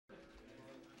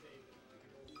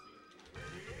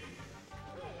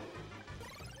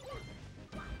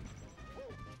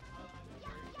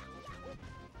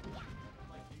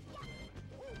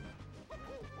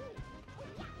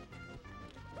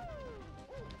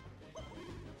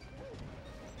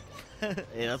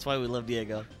Hey, that's why we love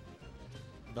Diego.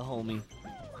 The homie.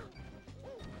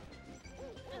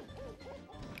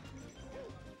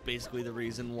 Basically the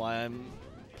reason why I'm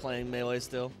playing Melee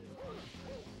still.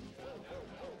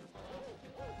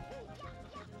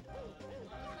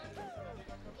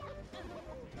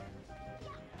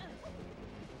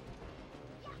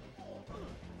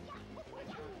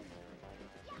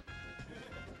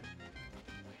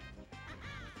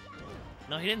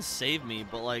 No, he didn't save me,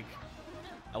 but like,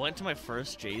 I went to my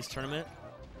first Jays tournament,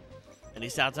 and he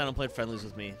sat down and played friendlies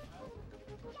with me.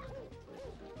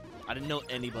 I didn't know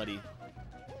anybody.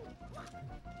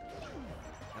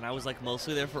 And I was like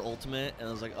mostly there for ultimate, and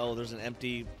I was like, oh, there's an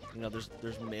empty, you know,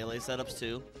 there's melee setups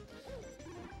too.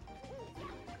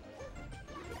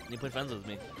 And he played friends with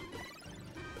me.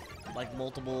 Like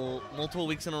multiple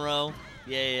weeks in a row.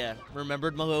 Yeah.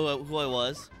 Remembered who I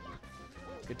was.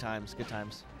 Good times, good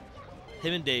times.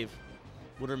 Him and Dave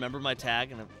would remember my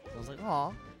tag, and I was like,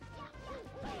 aw.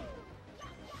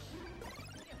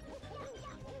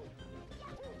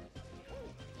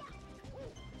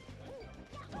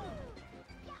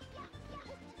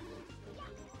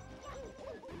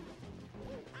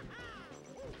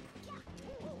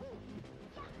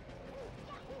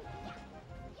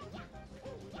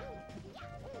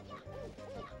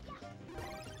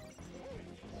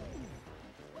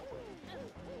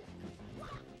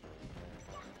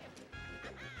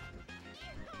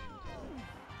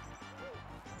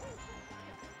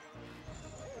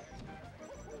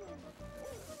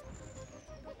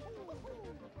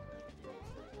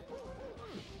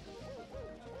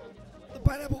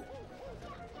 Pineapple.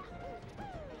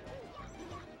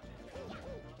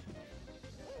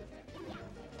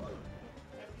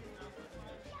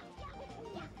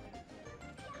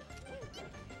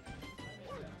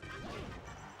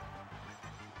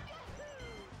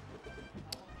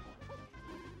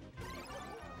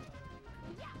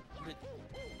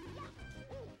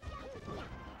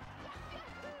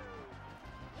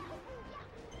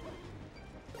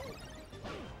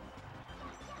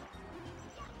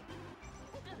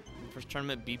 First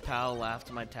tournament, B-Pal laughed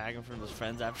at my tag in front of his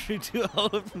friends after he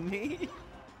 2-0'd me.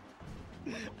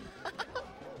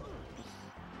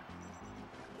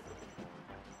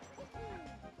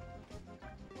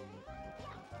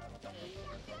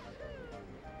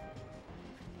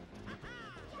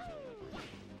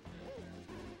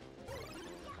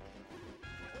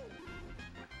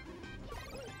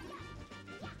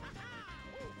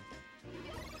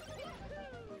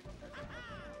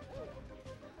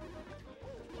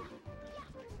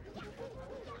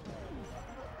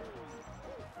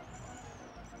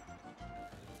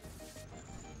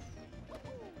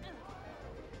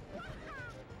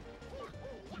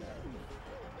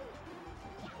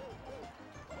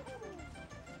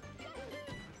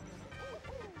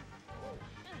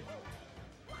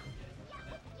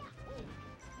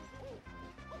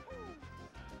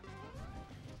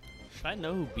 Should I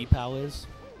know who B-Pal is?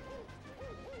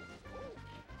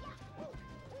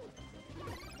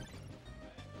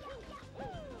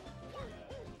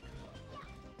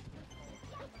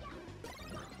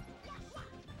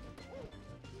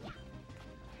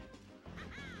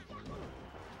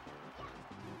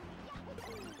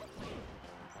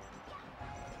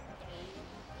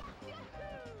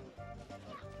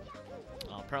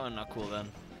 Oh, probably not cool then.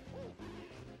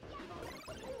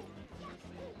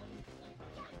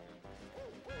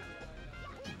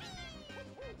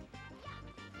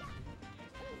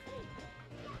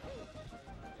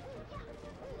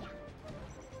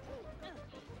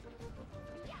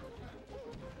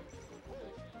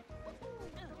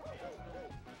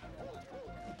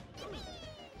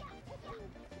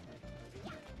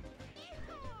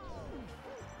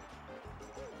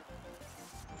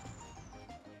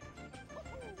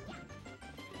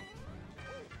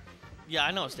 Yeah,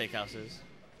 I know what Steakhouse is.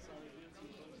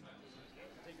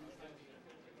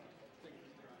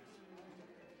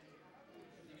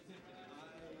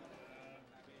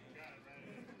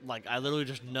 Like, I literally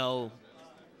just know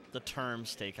the term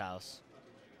steakhouse.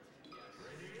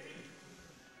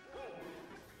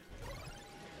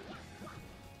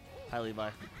 Hi, Levi.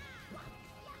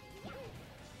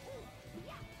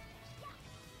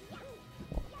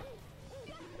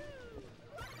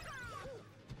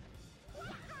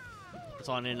 It's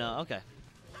on in, okay.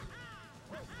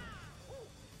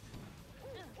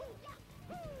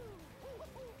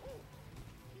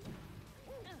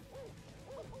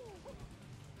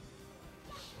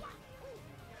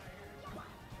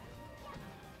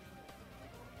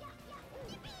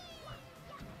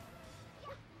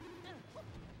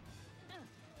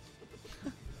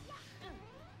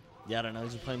 Yeah, I don't know.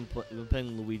 He's been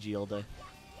playing Luigi all day.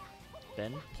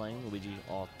 Been playing Luigi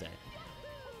all day.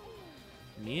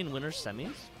 Me in winter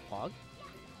semis? Hog?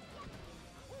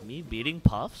 Me beating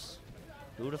Puffs?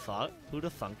 Who'da thought?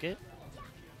 Who'da thunk it?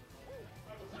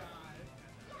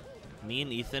 Me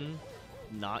and Ethan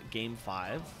not game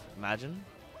 5? Imagine.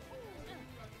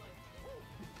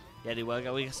 Yeah, dude,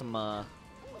 we got some, I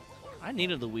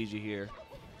needed Luigi here.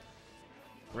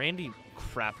 Randy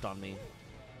crapped on me.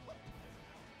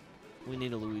 We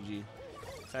need a Luigi.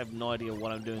 I have no idea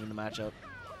what I'm doing in the matchup.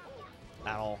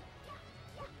 At all.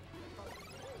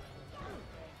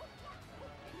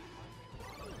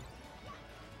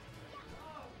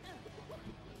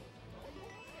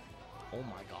 Oh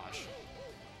my gosh.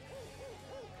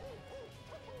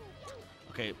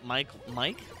 Okay, Mike,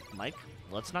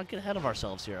 let's not get ahead of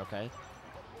ourselves here, okay?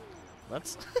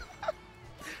 Let's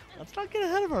let's not get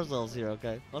ahead of ourselves here,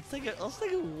 okay? Let's take it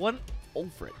one. Oh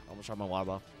frick. I'm gonna try my water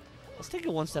bottle. Let's take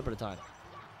it one step at a time.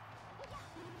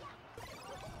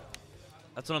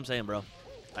 That's what I'm saying, bro.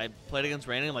 I played against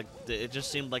Randy, I'm like, it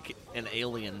just seemed like an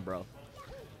alien, bro.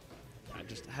 I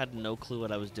just had no clue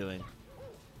what I was doing.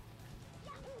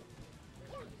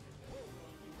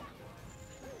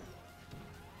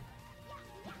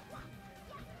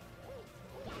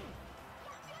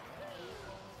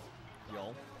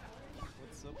 Yo.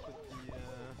 What's up with the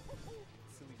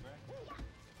silly bracket?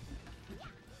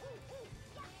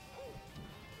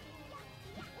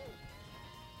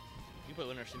 You play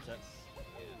winner team set.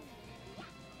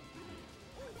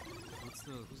 Who's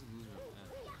the loser of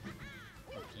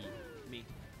that? Me.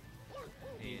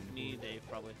 And Me, Dave,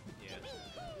 probably. Yeah.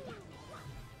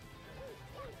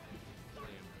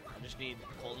 I just need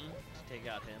Colton to take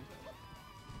out him.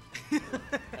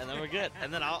 And then we're good.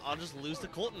 And then I'll just lose to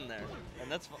Colton there.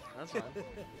 And that's fine.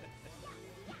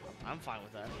 I'm fine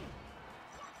with that.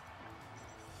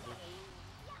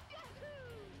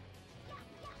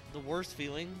 The worst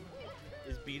feeling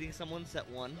is beating someone set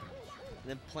 1 and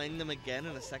then playing them again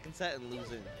in a second set and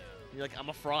losing. You're like, I'm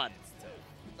a fraud. It's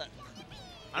tough.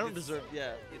 I don't deserve,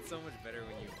 yeah. It's so much better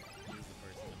when you use the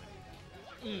first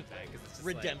elimination. Because it's just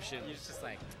Redemption. Like, you're just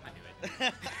like, I knew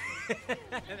it.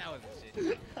 That was the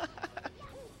shit.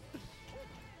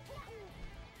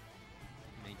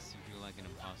 Makes you feel like an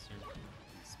imposter.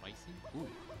 Spicy?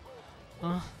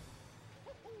 Ooh.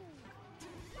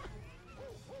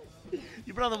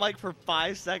 You've been on the mic for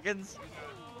 5 seconds,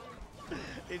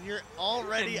 and you're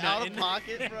already out of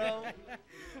pocket, bro.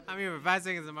 I mean, for 5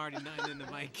 seconds, I'm already nutting in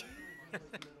the mic.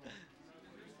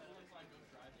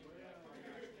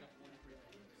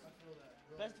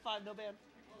 Best of 5, no ban.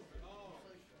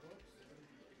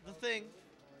 The thing.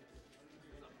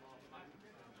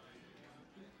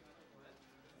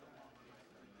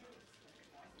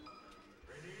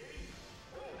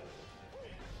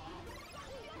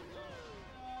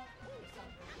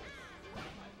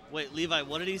 Wait, Levi,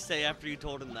 what did he say after you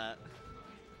told him that?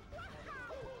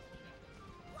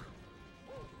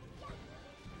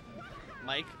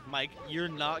 Mike, you're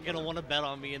not gonna want to bet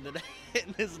on me in the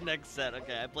in this next set.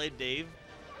 Okay, I played Dave.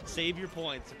 Save your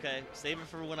points, okay? Save it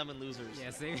for when I'm in losers.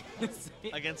 Yeah, save.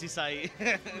 Against Isai.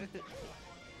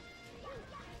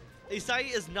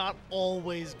 Isai is not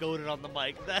always goated on the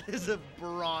mic. That is a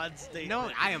broad statement.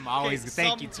 No, I am always. Okay,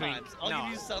 thank you, Twink. sometimes. I'll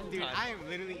give you sometimes. Dude, I am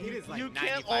literally. It is like you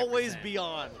can't 95%. always be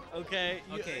on, okay?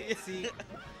 Okay, see,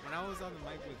 when I was on the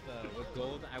mic with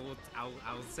Gold, I will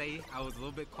say I was a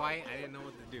little bit quiet. I didn't know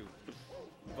what to do,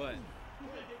 but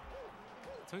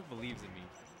Twink believes in me.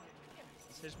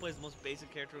 He just plays the most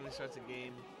basic character when he starts a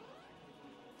game.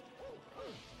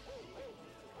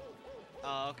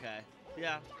 Oh, okay.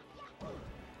 Yeah.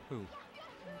 Who?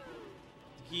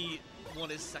 He won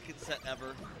his 2nd set ever,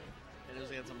 and it was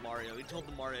against a Mario. He told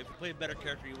the Mario, if you played a better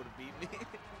character, you would have beat me.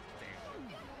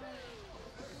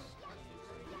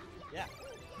 Yeah.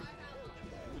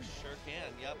 You sure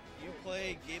can. Yep. You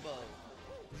play Gabo.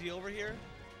 Is he over here?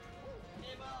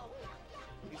 Gabo.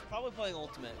 He's probably playing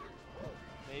Ultimate.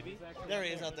 Maybe. There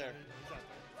he is out there.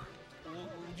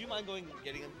 Would you mind going and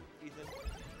getting him, Ethan?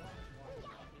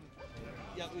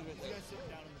 Yeah, we went there.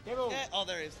 Yeah, oh,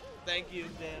 there he is. Thank you,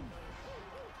 Dan.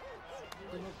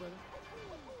 This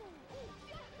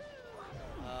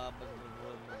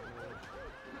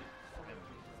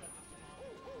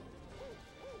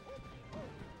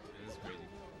is crazy.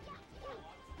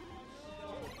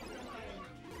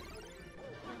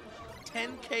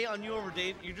 10K on you over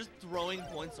Dave. You're just throwing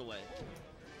points away.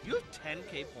 You have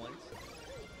 10K points.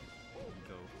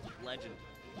 Go. Legend.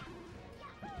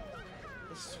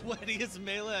 The sweatiest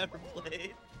melee I ever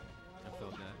played. I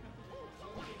felt that.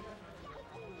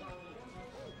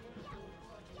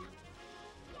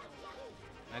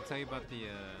 I tell you about the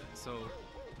so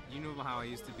You know how I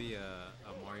used to be a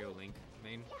Mario Link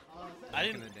main? I back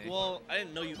in didn't. the day? Well, I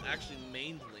didn't know you actually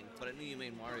mained Link, but I knew you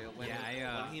mained Mario when,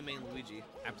 Yeah, when he mained Luigi.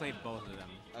 I played both of them.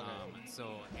 Okay.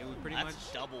 So it was pretty That's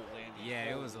much. double whammy. Yeah,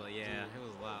 it was. Oh, Yeah, dude. it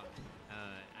was loud.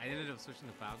 I ended up switching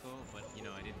to Falco, but you know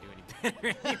I didn't do any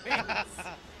better. Anyways.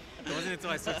 It wasn't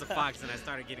until I switched to Fox and I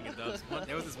started getting a dubs.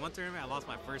 There was this one tournament I lost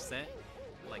my first set,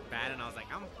 like bad, and I was like,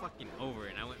 I'm fucking over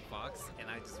it. And I went Fox, and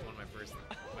I just won my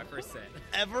first set.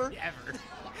 Ever? Ever.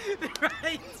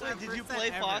 Right? It's my Wait, did you first set play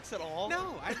ever. Fox at all?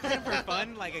 No, I played it for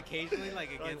fun, like occasionally, like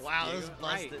Like, against. wow, Diego. this is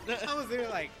busted. Right. I was there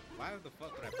like, why the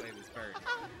fuck would I play this bird?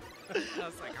 I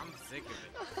was like, I'm sick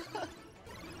of it.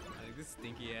 Like this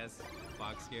stinky ass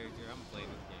Fox character, I'm playing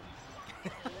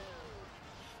this game.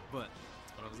 But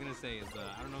what I was gonna say is,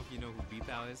 I don't know if you know who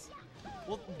Beepal is.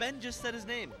 Well, Ben just said his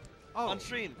name on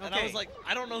stream, and I okay. was like,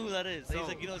 I don't know who that is. And he's So-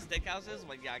 like, you know what Steakhouse is? I'm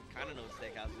like, yeah, I kind of know what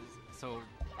Steakhouse is. So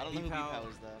I don't know who Beepal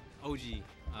is though. OG,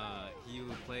 he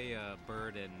would play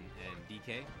Bird and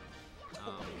DK.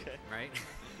 Okay. Right?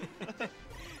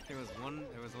 there was one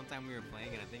time we were playing,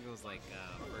 and I think it was like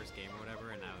first game or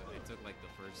whatever, and I took like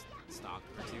the first stock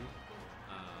or two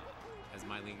as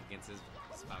my link against his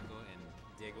Falco, and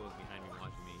Diego was behind me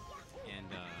watching me, and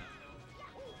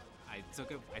I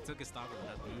took a stock with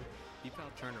nothing. Beepal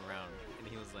turned around, and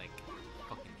he was like,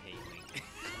 "Fucking hate Link."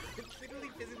 Literally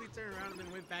physically turned around and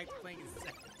then went back to playing his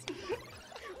set.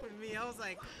 With me, I was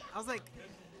like,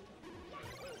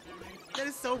 that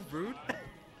is so rude.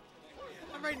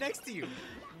 I'm right next to you.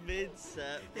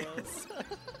 Mid-set, bro. Yes.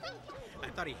 I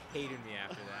thought he hated me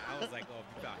after that. I was like, oh,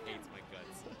 Beepal hates my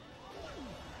guts.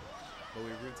 But we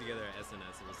roomed together at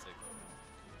SNS. It was sick.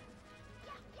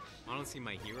 Honestly,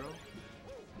 my hero.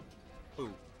 Who?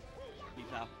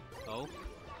 Beepal. Oh,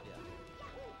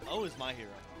 Yeah. O is my hero.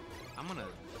 I'm gonna.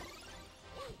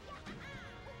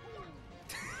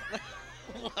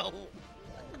 Well,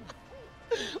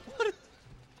 what is...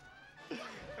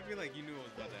 I feel like you knew what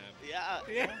was about to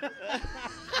happen. Yeah.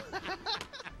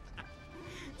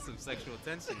 Some sexual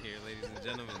tension here, ladies and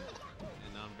gentlemen,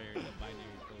 and non-binary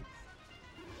folks.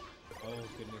 Oh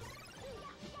goodness.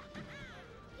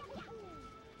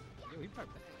 Yo, he brought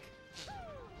it back. Yeah,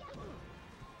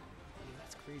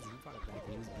 that's crazy. He brought it back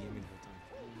and he was DMing the whole time.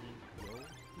 Yo,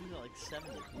 He's at like 70.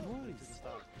 Nice. Took a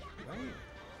stop. right?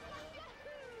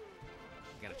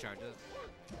 Gotta charge up.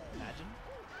 Imagine.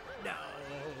 No.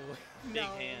 Big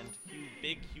hand.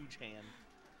 Big, huge hand.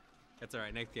 That's all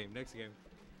right. Next game. Next game.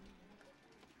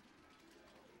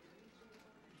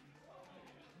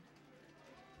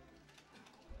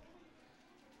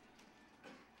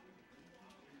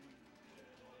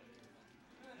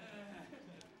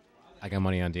 I got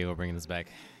money on Diego bringing this back.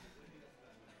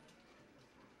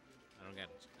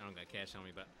 I don't got cash on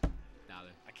me, but dollar.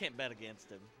 I can't bet against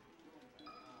him.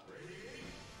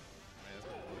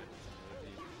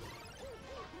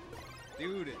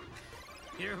 Dude,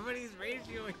 everybody's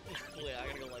ratioing. Wait, I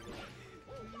gotta go like this.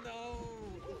 No.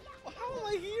 How am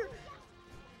I here?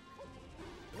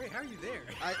 Wait, how are you there?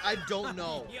 I don't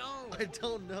know. Yo. I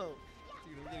don't know.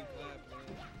 Dude, I'm getting clapped,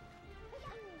 man.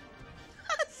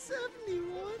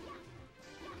 71?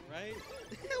 Right?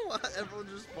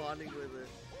 Everyone's responding with it.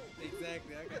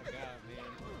 Exactly. I got man.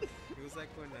 It was like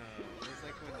when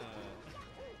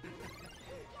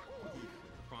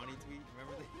Ronnie tweet.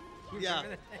 Remember that? You Yeah.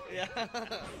 remember that? Yeah.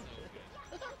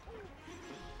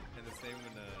 And the same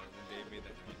when Dave made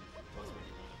that fun post when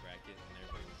he won the bracket and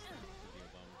everybody was thinking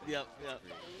about it. Yep, yep.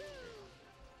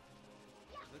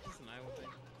 Is that just an Iowa thing?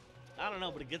 I don't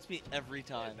know, but it gets me every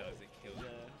time. Yeah, it does. It kills me.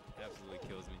 Yeah. It absolutely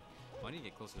kills me. Why do you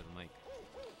get closer to the mic?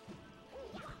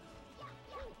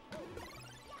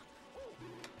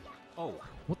 Oh,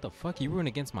 what the fuck? You ruined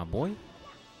against my boy?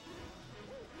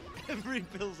 Every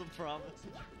pill's a promise.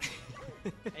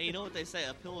 Hey, you know what they say?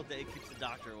 A pill a day keeps the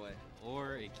doctor away.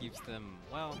 Or it keeps them,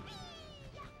 well,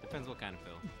 depends what kind of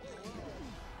pill.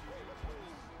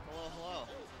 Hello, hello.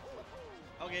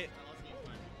 Okay.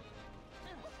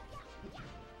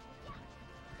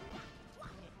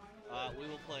 We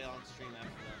will play on stream after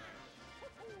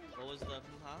that. What was the,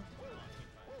 huh?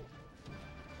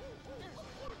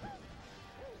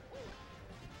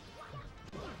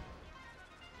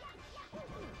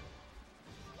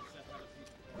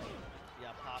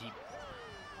 Yeah, Pop. Deep.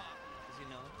 Does he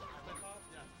know?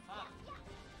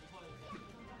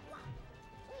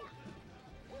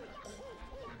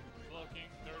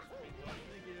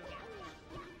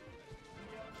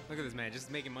 Look at this man, just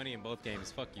making money in both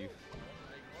games. Fuck you.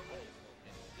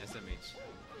 SMH.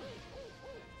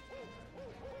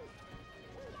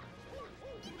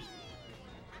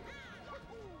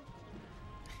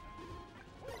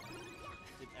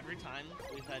 Dude, every time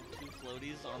we've had two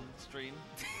floaties on stream,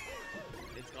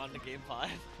 gone to game 5.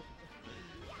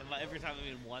 And by every time I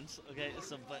mean once. Okay,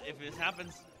 so but if it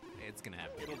happens, It's gonna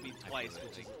happen. it'll be twice,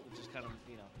 which is kind of,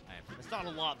 you know, it's not a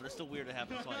lot, but it's still weird to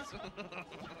happen twice.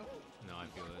 No, I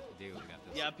feel it. Diego got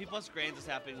this. Yeah, P plus Grands is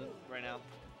happening right now.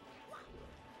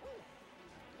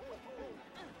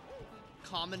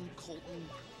 Common Colton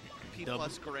P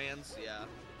plus Grands, yeah.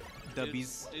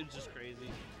 Dubbies. Dude's just crazy.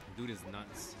 Dude is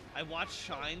nuts. I watched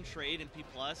Shine trade in P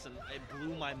plus, and it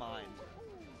blew my mind.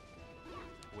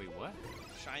 Wait, what?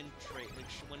 Shine trade, like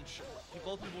when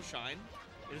both people shine,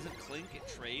 it doesn't clink, it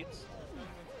trades.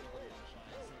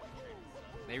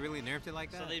 They really nerfed it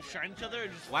like that? So they've shined each other.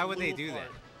 And just Why would they flew do apart.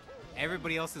 that?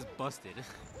 Everybody else is busted.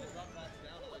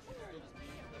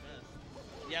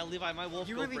 Yeah, Levi, my wolf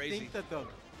You go really crazy. think that the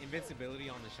invincibility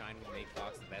on the Shine would make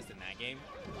Fox the best in that game?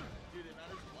 Dude, it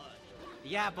matters much.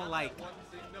 Yeah, but like, No,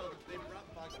 they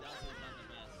brought Fox down to not the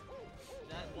best.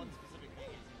 That one specific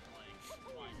thing isn't like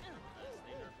why it's not the best.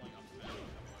 They nerfed like up to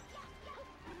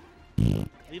best.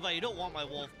 Levi, you don't want my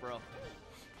wolf, bro.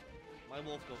 My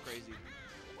wolf go crazy.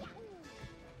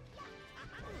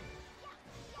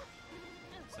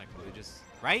 sacrilegious.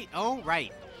 Right? Oh,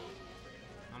 right.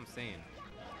 I'm saying.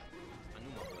 I knew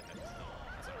my boy had this stuff.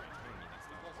 It's alright.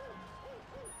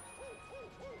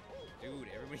 I don't need that stuff. Dude,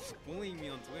 everybody's bullying me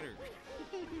on Twitter.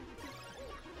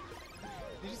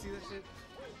 Did you see that shit?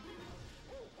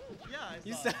 Yeah, I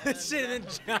You saw saw it. that shit and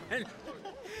then John.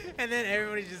 And then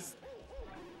everybody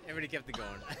kept it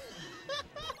going. So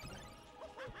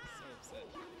upset.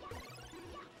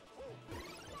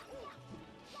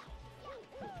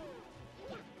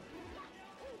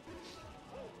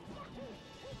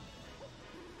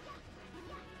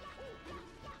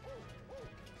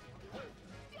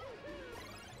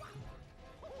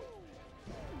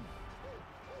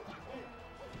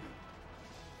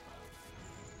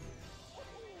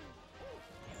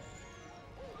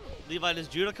 Levi, does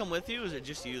Judah come with you, or is it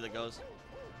just you that goes?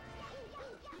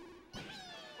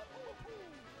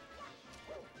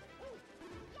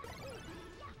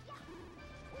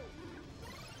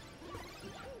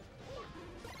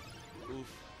 Oof.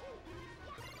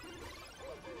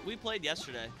 We played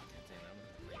yesterday.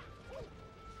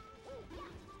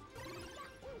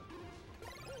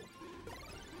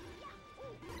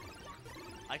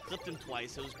 I clipped him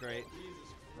twice. It was great.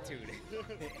 Dude.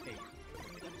 Hey.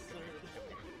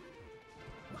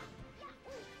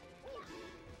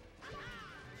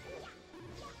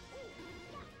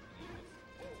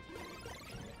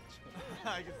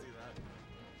 I can see that.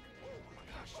 Oh my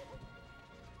gosh.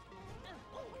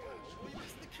 Oh my gosh. We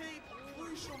missed the cape.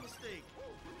 Crucial mistake.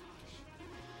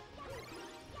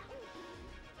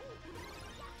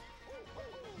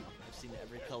 I've seen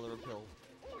every color of pill.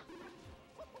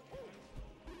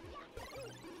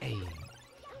 Hey.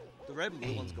 The red and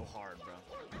blue ones go hard, bro.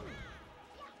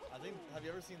 I think, have you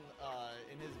ever seen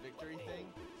in his victory thing,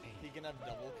 he can have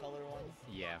double color ones?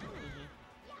 Yeah.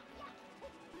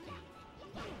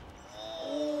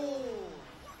 Oh!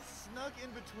 Snuck in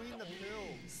between the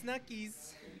pills.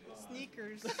 Snuckies.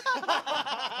 Sneakers.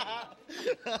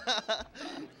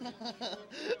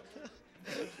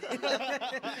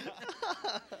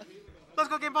 Let's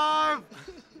go game 5!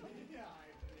 Jesus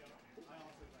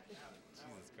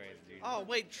Christ, dude. Oh,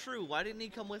 wait, true. Why didn't he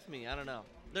come with me? I don't know.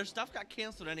 Their stuff got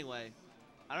canceled anyway.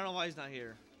 I don't know why he's not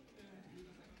here.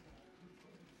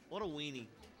 What a weenie.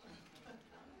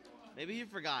 Maybe he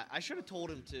forgot. I should have told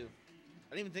him too.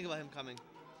 I didn't even think about him coming.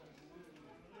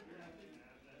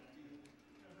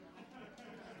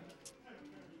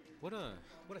 What a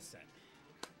set. What a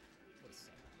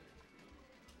set.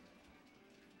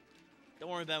 Don't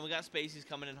worry, Ben. We got Spaceys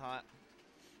coming in hot.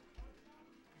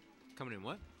 Coming in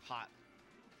what? Hot.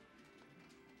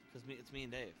 Because it's me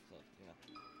and Dave. So,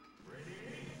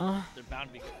 yeah. They're bound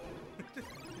to be.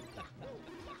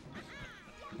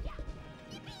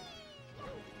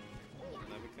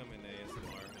 Now becoming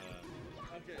ASMR.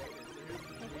 Okay, so here's the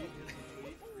tweet.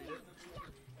 Read it.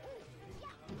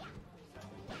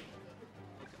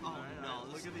 Oh, no.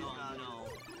 Look at these values. no.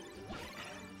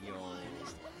 Yo.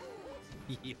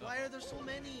 Why are there so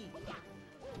many?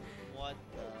 What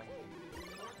the?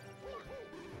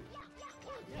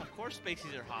 Yeah, of course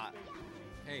Spaceys are hot.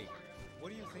 Hey, what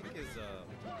do you think is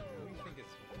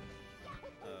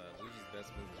Luigi's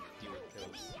best move to deal with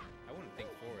kills? I wouldn't think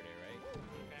forward air, right?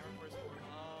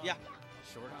 Yeah.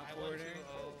 Short hop forward air?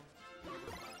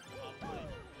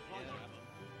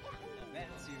 That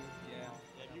too, yeah.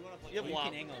 You have You WAP.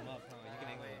 can angle him up, huh? You can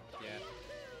angle him up, yeah.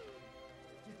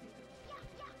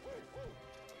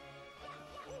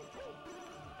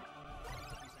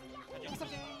 What's up,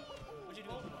 gang? What'd you do?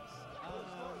 I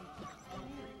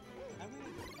went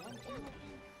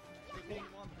 1-2. It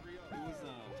was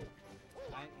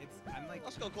like,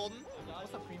 Let's go, Colton.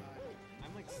 what's up, Cream?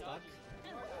 I'm like stuck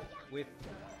with.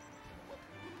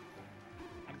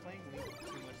 I'm playing League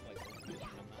too much like ultimate.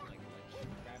 I'm not like ledge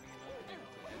grabbing enough like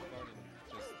to edge guard and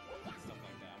just stuff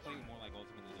like that. I'm playing more like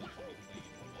ultimate than I should be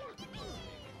playing.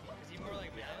 Is he more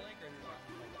like Melee Link or is he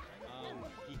like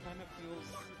He kind of feels.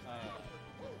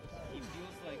 He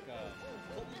feels like.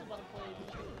 Colton's about to play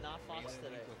not Fox Melee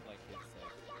today. Link with like his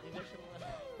Maybe I should have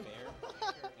left. fair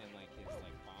and like his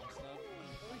like bomb stuff.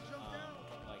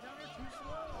 Like.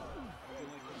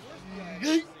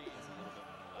 Yeet.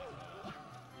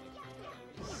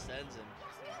 Sends him.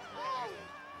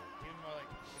 even more like,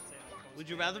 let's say, like, Would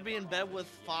you rather be in bed with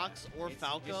Fox or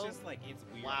Falco? It's just like it's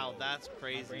weird. Wow, that's My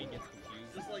crazy. brain gets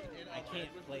confused. Just like I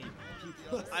can't play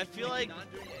people. I feel like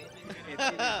not doing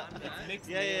anything. It's mixed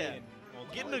Yeah, melee yeah. and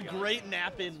multi- getting a great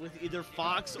nap in with either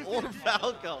Fox or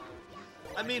Falco.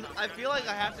 I mean, I feel like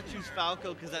I have to choose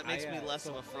Falco because that makes me less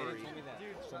of a furry. Told me that.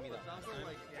 Dude, Told me that. Falco,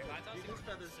 like, Yeah, his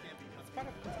feathers can't be It's kind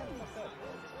of fucked up.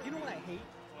 You know what I hate?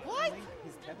 What?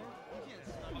 His tether.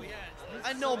 oh yeah,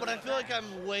 I know, but I feel like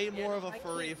I'm way more of a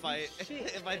furry if I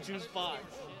if I choose Fox.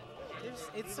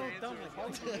 It's so dumb. Like, why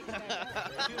would you make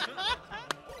that?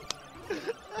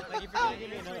 Like, if you're gonna give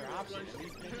me another option, at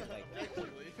least make it like.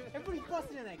 Everybody's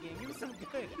busted in that game. Give me some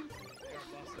good.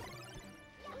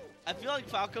 I feel like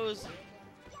Falco's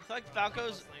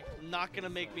not gonna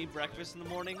make me breakfast in the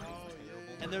morning,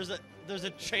 and there's a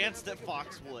chance that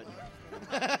Fox would.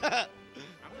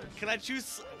 Can I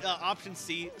choose option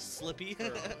C, Slippy?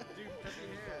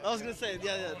 I was gonna say,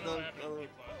 yeah.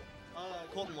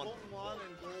 Colton won. Colton won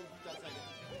and Gold got second.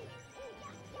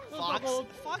 Fox.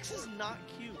 Fox is not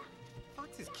cute.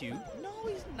 Fox is cute. No,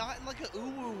 he's not in like a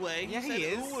uwu way. Yeah, said he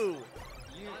is. Uwu.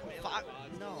 Fox.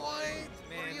 No. What? What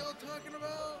Man. are y'all talking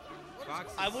about? What is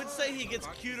Fox. I would say he gets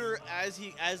Fox- cuter as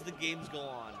the games go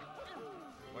on.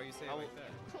 Why you say I it will- like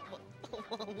that?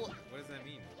 What does that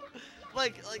mean?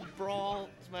 like Brawl,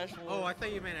 Smash 4. Oh, I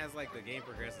thought you meant as like the game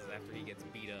progresses after he gets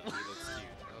beat up, he looks cute.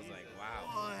 I was like, wow.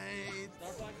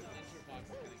 What?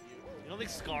 You don't think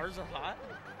scars are hot?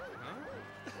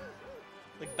 Huh?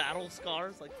 Like battle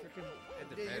scars, like freaking. It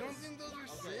Yeah, depends. you don't think those are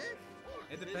sick?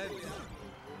 It depends.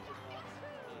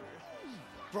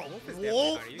 Bro, Wolf is definitely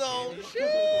Wolf hot. Are you though. kidding me?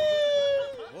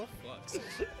 Shit. Wolf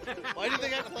fucks. Why do you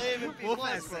think I play him in Wolf P+,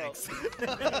 has bro? sex.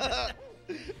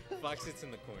 Fox sits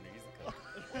in the corner. He's a cup.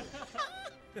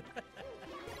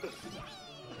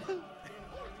 They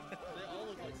all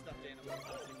look like stuffed animals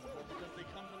because they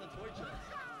come from the toy chest.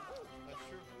 That's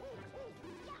true.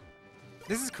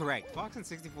 This is correct. Fox in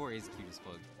 64 is cute as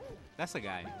fuck. That's a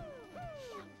guy.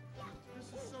 This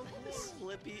is so cool.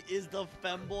 Slippy is the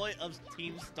femboy of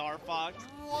Team Star Fox.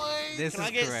 What? This Can is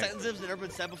I get correct. sentences that never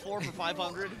been said before for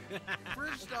 500?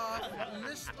 First off,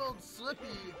 misspelled Slippy.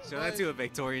 Show that to a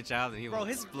Victorian child and he Bro, will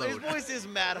his explode. voice is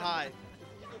mad high.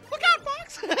 Look out,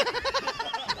 Fox!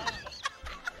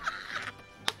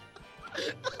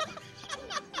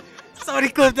 Somebody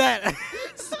clip that.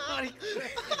 Somebody clip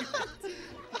that.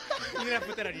 You're gonna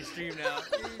put that on your stream now.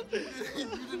 You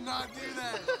did not do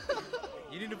that.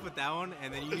 You need to put that one,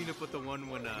 and then you need to put the one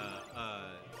when he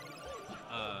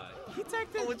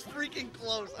tagged Oh, it's freaking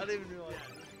close. I didn't even realize.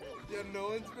 Yeah, no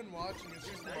one's been watching. It's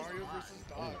just Mario versus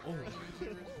Dog. Or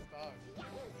Luigi versus Dog.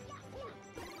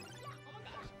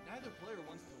 Neither player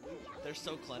wants to lose. They're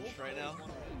so clenched right now.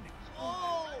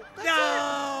 Oh!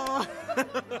 No.